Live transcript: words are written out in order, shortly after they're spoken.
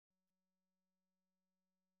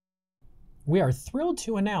We are thrilled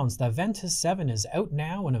to announce that Ventuz 7 is out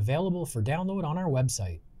now and available for download on our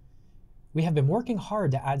website. We have been working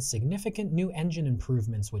hard to add significant new engine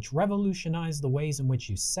improvements which revolutionize the ways in which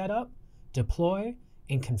you set up, deploy,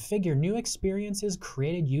 and configure new experiences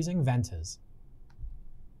created using Ventuz.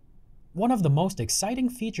 One of the most exciting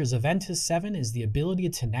features of Ventuz 7 is the ability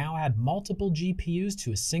to now add multiple GPUs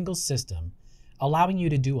to a single system, allowing you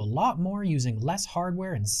to do a lot more using less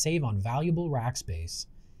hardware and save on valuable rack space.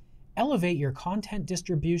 Elevate your content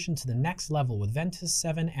distribution to the next level with Ventuz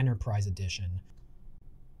 7 Enterprise Edition.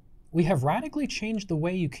 We have radically changed the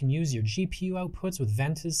way you can use your GPU outputs with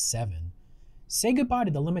Ventuz 7. Say goodbye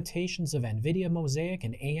to the limitations of NVIDIA Mosaic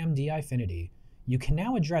and AMD Infinity. You can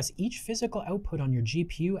now address each physical output on your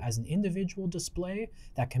GPU as an individual display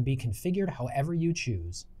that can be configured however you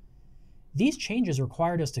choose. These changes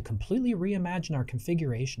required us to completely reimagine our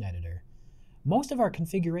configuration editor. Most of our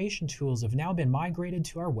configuration tools have now been migrated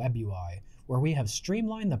to our web UI, where we have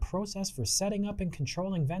streamlined the process for setting up and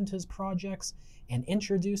controlling Ventuz projects and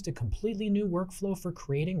introduced a completely new workflow for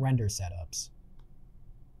creating render setups.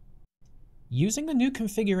 Using the new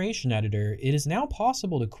configuration editor, it is now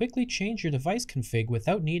possible to quickly change your device config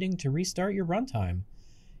without needing to restart your runtime.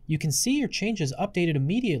 You can see your changes updated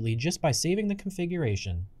immediately just by saving the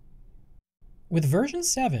configuration. With version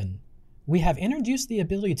 7, we have introduced the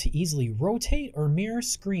ability to easily rotate or mirror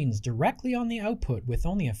screens directly on the output with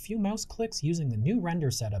only a few mouse clicks using the new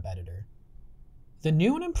render setup editor. The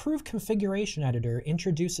new and improved configuration editor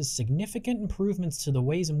introduces significant improvements to the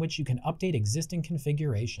ways in which you can update existing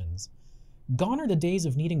configurations. Gone are the days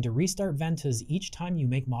of needing to restart Ventuz each time you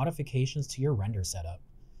make modifications to your render setup.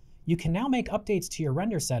 You can now make updates to your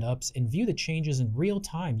render setups and view the changes in real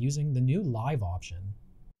time using the new Live option.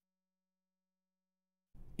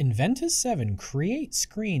 In Ventuz 7, create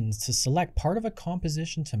screens to select part of a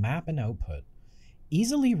composition to map and output.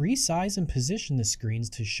 Easily resize and position the screens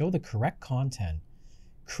to show the correct content.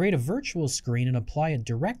 Create a virtual screen and apply it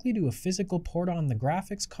directly to a physical port on the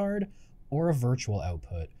graphics card or a virtual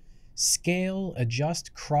output. Scale,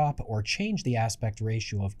 adjust, crop, or change the aspect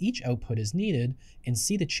ratio of each output as needed and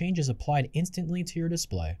see the changes applied instantly to your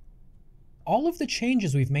display. All of the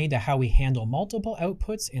changes we've made to how we handle multiple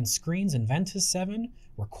outputs and screens in Ventuz 7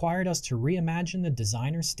 required us to reimagine the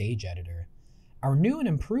designer stage editor. Our new and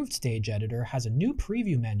improved stage editor has a new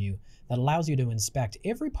preview menu that allows you to inspect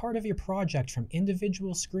every part of your project from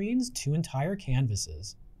individual screens to entire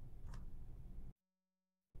canvases.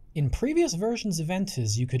 In previous versions of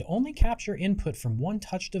Ventuz, you could only capture input from one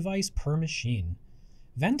touch device per machine.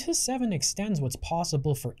 Ventuz 7 extends what's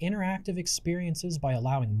possible for interactive experiences by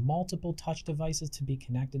allowing multiple touch devices to be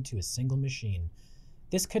connected to a single machine.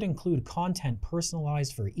 This could include content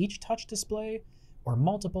personalized for each touch display, or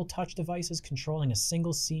multiple touch devices controlling a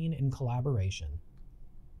single scene in collaboration.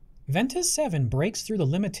 Ventuz 7 breaks through the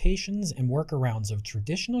limitations and workarounds of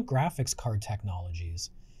traditional graphics card technologies.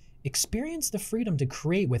 Experience the freedom to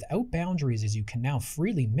create without boundaries as you can now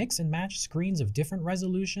freely mix and match screens of different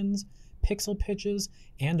resolutions, pixel pitches,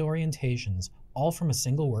 and orientations, all from a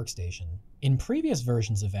single workstation. In previous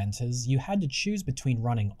versions of Ventuz, you had to choose between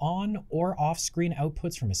running on or off-screen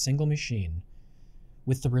outputs from a single machine.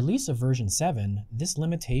 With the release of version 7, this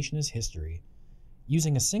limitation is history.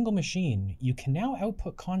 Using a single machine, you can now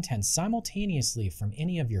output content simultaneously from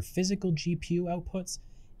any of your physical GPU outputs,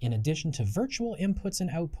 in addition to virtual inputs and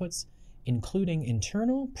outputs, including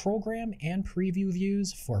internal, program, and preview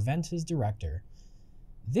views for Ventuz Director.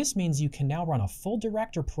 This means you can now run a full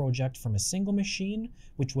Director project from a single machine,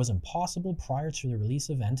 which was impossible prior to the release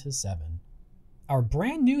of Ventuz 7. Our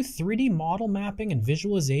brand new 3D model mapping and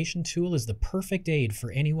visualization tool is the perfect aid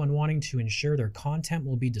for anyone wanting to ensure their content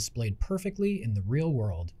will be displayed perfectly in the real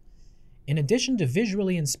world. In addition to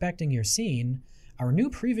visually inspecting your scene, our new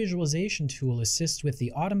pre-visualization tool assists with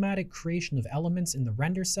the automatic creation of elements in the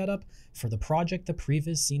render setup for the project the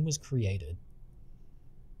previous scene was created.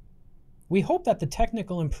 We hope that the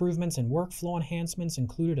technical improvements and workflow enhancements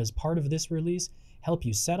included as part of this release help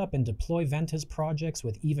you set up and deploy Ventuz projects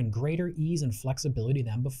with even greater ease and flexibility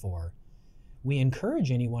than before. We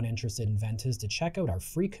encourage anyone interested in Ventuz to check out our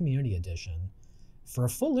free community edition. For a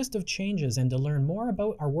full list of changes and to learn more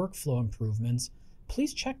about our workflow improvements,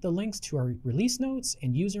 please check the links to our release notes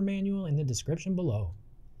and user manual in the description below.